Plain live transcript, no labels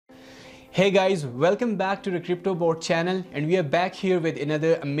Hey guys, welcome back to the Crypto Board channel, and we are back here with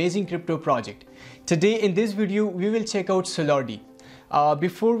another amazing crypto project. Today in this video, we will check out SOLORDI.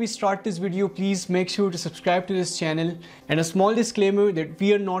 Before we start this video, please make sure to subscribe to this channel, and a small disclaimer that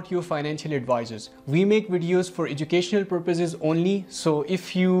we are not your financial advisors. We make videos for educational purposes only, so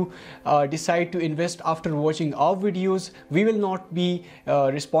if you decide to invest after watching our videos, we will not be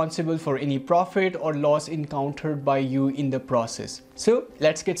responsible for any profit or loss encountered by you in the process. So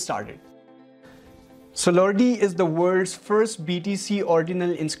let's get started. SOLORDI is the world's first BTC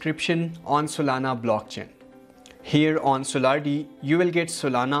ordinal inscription on Solana blockchain. Here on SOLORDI, you will get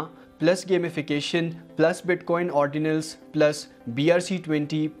Solana plus gamification plus Bitcoin ordinals plus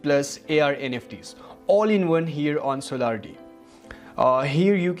BRC20 plus AR NFTs, all in one here on SOLORDI.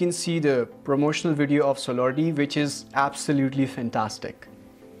 Here you can see the promotional video of SOLORDI, which is absolutely fantastic.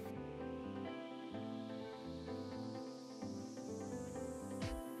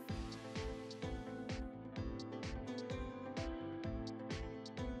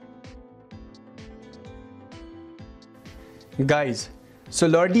 Guys,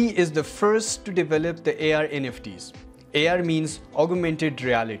 SOLORDI is the first to develop the AR NFTs. AR means augmented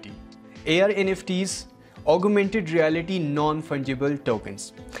reality. AR NFTs, augmented reality non-fungible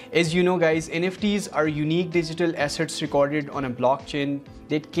tokens. As you know guys, NFTs are unique digital assets recorded on a blockchain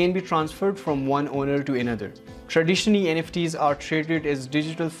that can be transferred from one owner to another. Traditionally, NFTs are traded as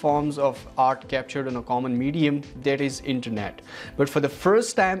digital forms of art captured on a common medium, that is internet. But for the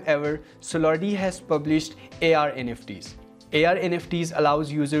first time ever, SOLORDI has published AR NFTs. AR NFTs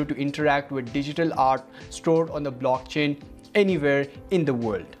allows users to interact with digital art stored on the blockchain anywhere in the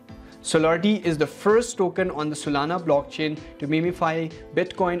world. SOLORDI is the first token on the Solana blockchain to mimify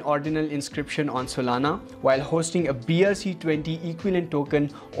Bitcoin ordinal inscription on Solana while hosting a BRC20 equivalent token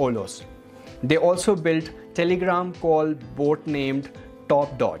OLOS. They also built Telegram call bot named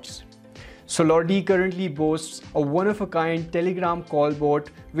Top Dodges. SOLORDI currently boasts a one-of-a-kind Telegram call bot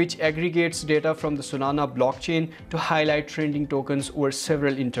which aggregates data from the Solana blockchain to highlight trending tokens over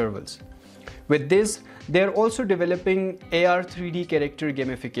several intervals. With this, they are also developing AR 3D character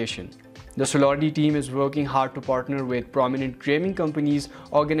gamification. The SOLORDI team is working hard to partner with prominent gaming companies,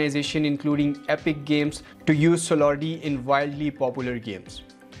 organizations including Epic Games, to use SOLORDI in wildly popular games.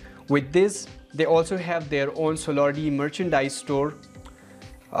 With this, they also have their own SOLORDI merchandise store.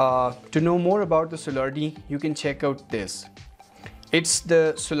 To know more about the SOLORDI, you can check out this. It's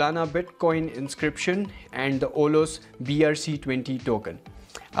the Solana Bitcoin inscription and the OLOS BRC20 token.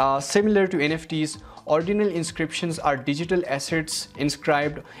 Similar to NFTs, ordinal inscriptions are digital assets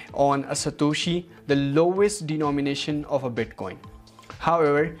inscribed on a Satoshi, the lowest denomination of a Bitcoin.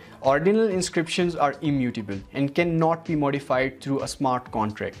 However, ordinal inscriptions are immutable and cannot be modified through a smart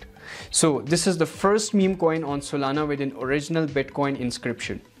contract. So this is the first meme coin on Solana with an original Bitcoin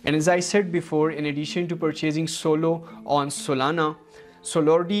inscription. And as I said before, in addition to purchasing solo on Solana,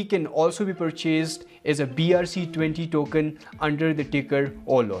 SOLORDI can also be purchased as a BRC20 token under the ticker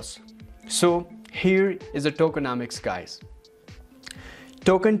OLOS. So here is the tokenomics guys.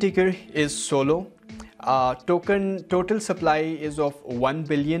 Token ticker is SOLO. Token total supply is of 1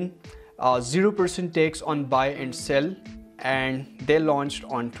 billion, 0% tax on buy and sell, and they launched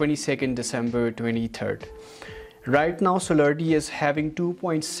on 22nd December 2023. Right now, SOLORDI is having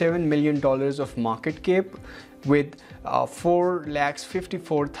 $2.7 million of market cap with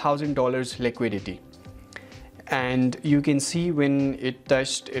 $4,54,000 liquidity. And you can see when it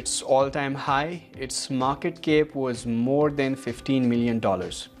touched its all-time high, its market cap was more than $15 million.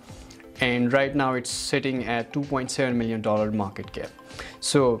 And right now it's sitting at $2.7 million market cap.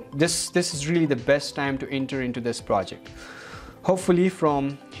 So this is really the best time to enter into this project. Hopefully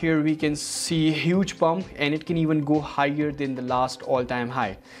from here we can see a huge pump, and it can even go higher than the last all-time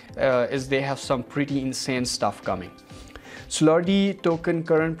high, as they have some pretty insane stuff coming. SOLORDI token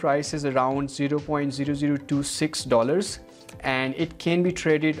current price is around $0.0026, and it can be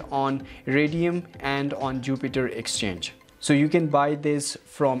traded on Radium and on Jupiter exchange. So you can buy this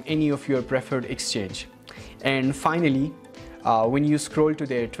from any of your preferred exchange. And finally, when you scroll to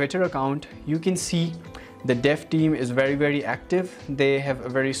their Twitter account, you can see the dev team is very active. They have a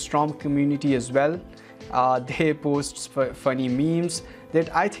very strong community as well. They post funny memes that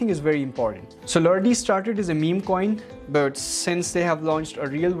I think is very important. SOLORDI started as a meme coin, but since they have launched a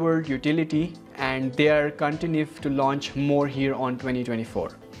real world utility, and they are continuing to launch more here on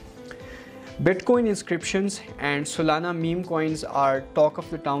 2024. Bitcoin inscriptions and Solana meme coins are talk of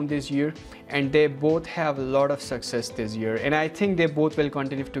the town this year, and they both have a lot of success this year, and I think they both will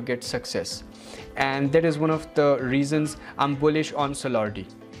continue to get success. And that is one of the reasons I'm bullish on SOLORDI.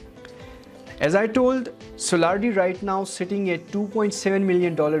 As I told, SOLORDI right now sitting at $2.7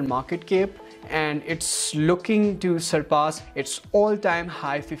 million market cap, and it's looking to surpass its all-time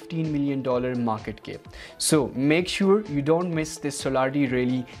high $15 million market cap. So make sure you don't miss this SOLORDI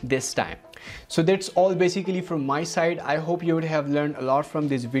rally this time. So that's all basically from my side. I hope you would have learned a lot from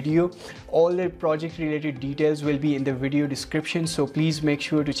this video. All the project related details will be in the video description, so please make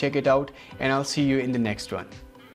sure to check it out, and I'll see you in the next one.